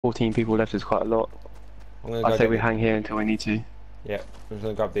14 people left is quite a lot. I say we hang here until we need to. Yeah, I'm just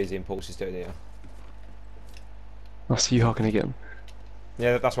gonna grab these impulses down here. I'll see you how can I get them.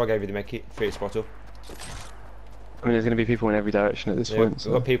 Yeah, that's why I gave you the medkit, free spot up. I mean, there's going to be people in every direction at this point.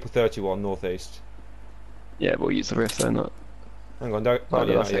 We've got people 31 northeast. Yeah, but we'll use the rift though, not. Hang on, not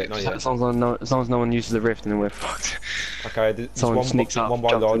yet. As long as no one uses the rift, and then we're fucked. Okay, there's someone sneaks up, one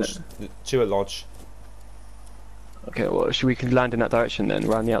by lodge, 2 at lodge. Okay, well, should we land in that direction then,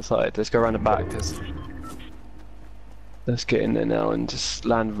 around the outside? Let's go around the back. Let's get in there now and just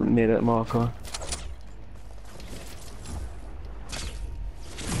land near that marker.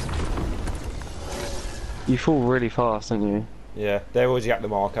 You fall really fast, don't you? Yeah, they're already at the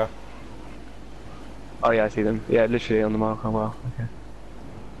marker. Oh yeah, I see them. Yeah, literally on the marker. Wow. Okay.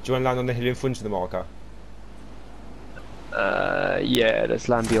 Do you want to land on the hill in front of the marker? Yeah, let's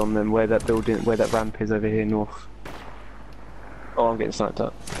land beyond them, where that building, where that ramp is over here north. Oh, I'm getting sniped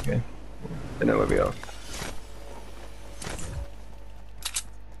up. Okay. I know where we are.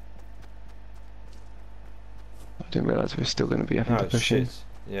 I didn't realise we were still going to be having to push in.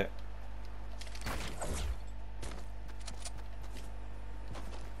 Yeah.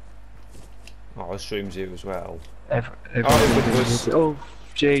 Oh, the stream's here as well. Oh,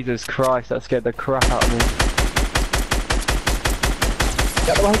 Jesus Christ, that scared the crap out of me.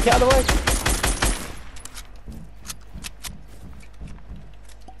 Get out of the way, get out of the way!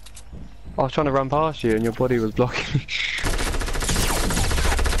 I was trying to run past you and your body was blocking me.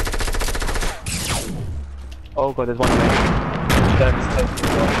 Oh god, there's one there.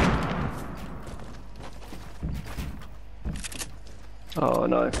 Oh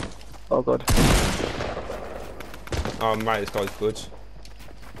no. Oh god. Oh mate, this guy's good.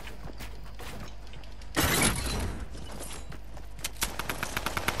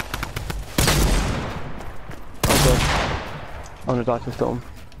 Oh god. I'm gonna die to a storm.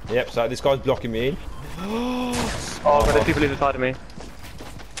 Yep, so this guy's blocking me in. Oh god, there's people either side of me.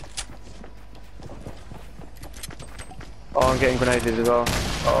 Oh, I'm getting grenaded as well.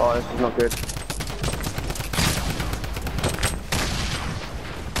 Oh, this is not good.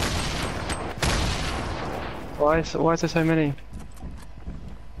 Why is there so many?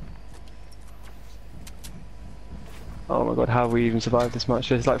 Oh my god, how have we even survived this much?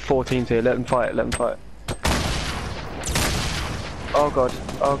 There's like 4 teams here, let them fight, let them fight. Oh god,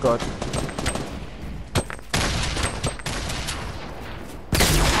 oh god.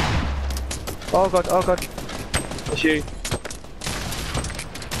 Oh god, oh god. It's you.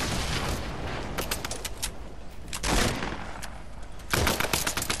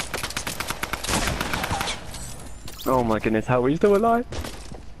 Oh my goodness, how are we still alive?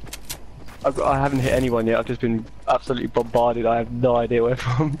 I haven't hit anyone yet, I've just been absolutely bombarded, I have no idea where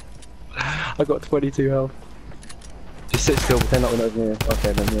from. I got 22 health. Just sit still, pretend like we're not here.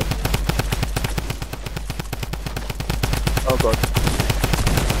 Okay then, yeah. Oh god.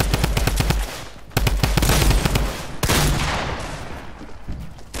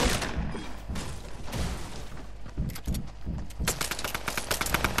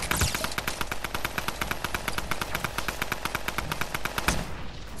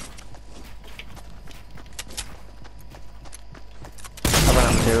 I ran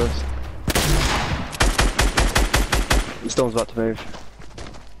out of materials. The storm's about to move.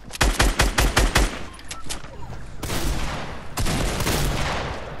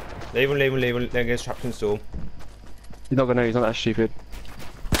 Leave him, then gets trapped in the storm. He's not gonna know, he's not that stupid.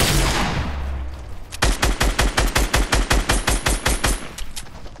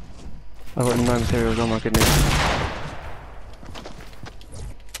 I've got no materials, oh my goodness.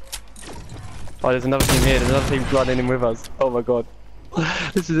 Oh, there's another team here, there's another team running in with us. Oh my god.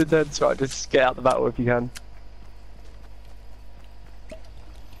 This is intense, right? Just get out the battle if you can.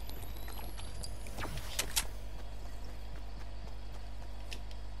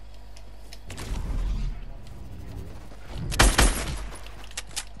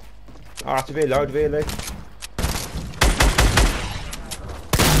 Ah, it's reload, really.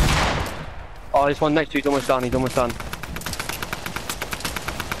 Oh, this one next to you, he's almost done, he's almost done.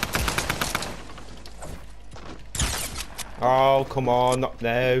 Oh, come on, not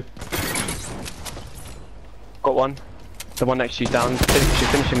now. Got one. The one next to you's down.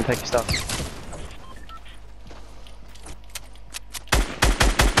 Finish him and take your stuff.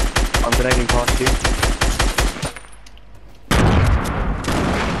 I'm grenading past you.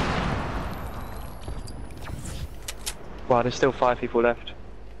 Wow, there's still 5 people left.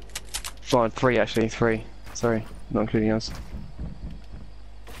 Well, 3 actually, 3. Sorry, not including us.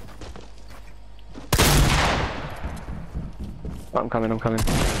 Oh, I'm coming.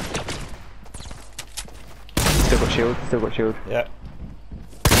 Still got shield, Yeah.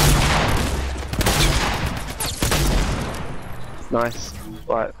 Nice.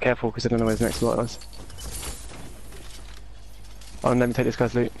 Right, careful because I don't know where his next lot is. Oh, let me take this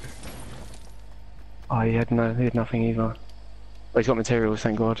guy's loot. Oh, he had nothing either. Oh, he's got materials,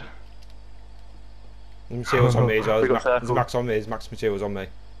 thank God. Materials on me as well. We got There's circle. max on me. There's max materials on me.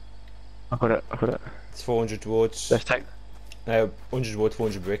 I got it. I got it. It's 400 towards. Let's take. 100 wood,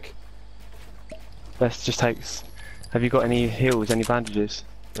 400 brick. Let's just take. Have you got any heals? Any bandages?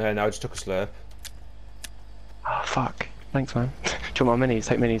 No, I just took a slurp. Oh fuck. Thanks, man. Do you want my minis?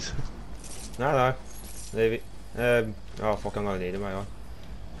 Take minis. No, leave it. Oh fuck, I'm gonna need them, aren't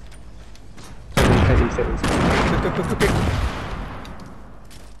Take these things. I? Quick.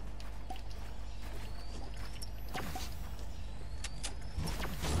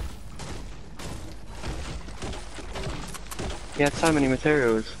 He had so many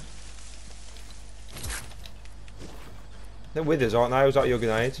materials. They're with us, aren't they? Was that your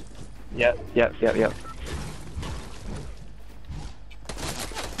grenade? Yep.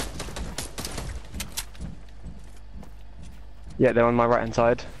 Yeah, they're on my right hand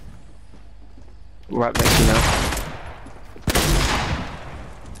side. Right next to you now.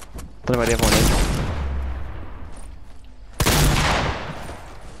 Don't know where the other one is.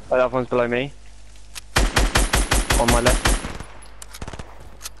 Oh, the other one's below me. On my left.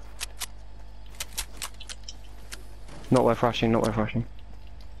 Not worth rushing, not worth rushing.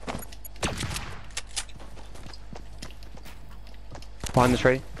 Behind the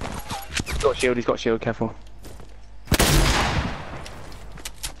tree. He's got shield, careful.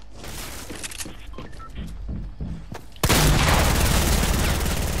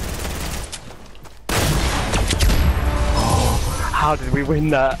 How did we win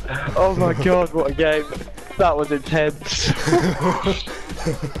that? Oh my God, what a game. That was intense.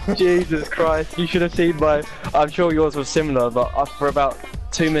 Jesus Christ, you should have seen my... I'm sure yours was similar, but for about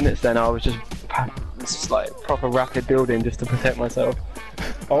 2 minutes then I was just like proper rapid building just to protect myself.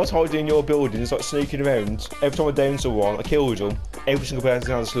 I was hiding in your buildings, like sneaking around. Every time I downed someone, I killed them. Every single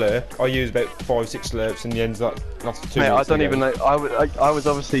person had a slurp. I used about 5-6 slurps in the end, like last 2 Mate, minutes. I don't even know. I was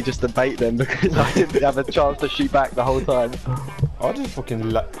obviously just a bait then because I didn't have a chance to shoot back the whole time. I just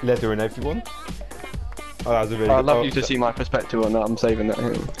fucking leather in everyone. Oh, that was a really I'd good... love you to see my perspective on that. I'm saving that.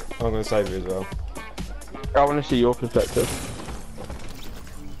 I'm gonna save it as well. I want to see your perspective.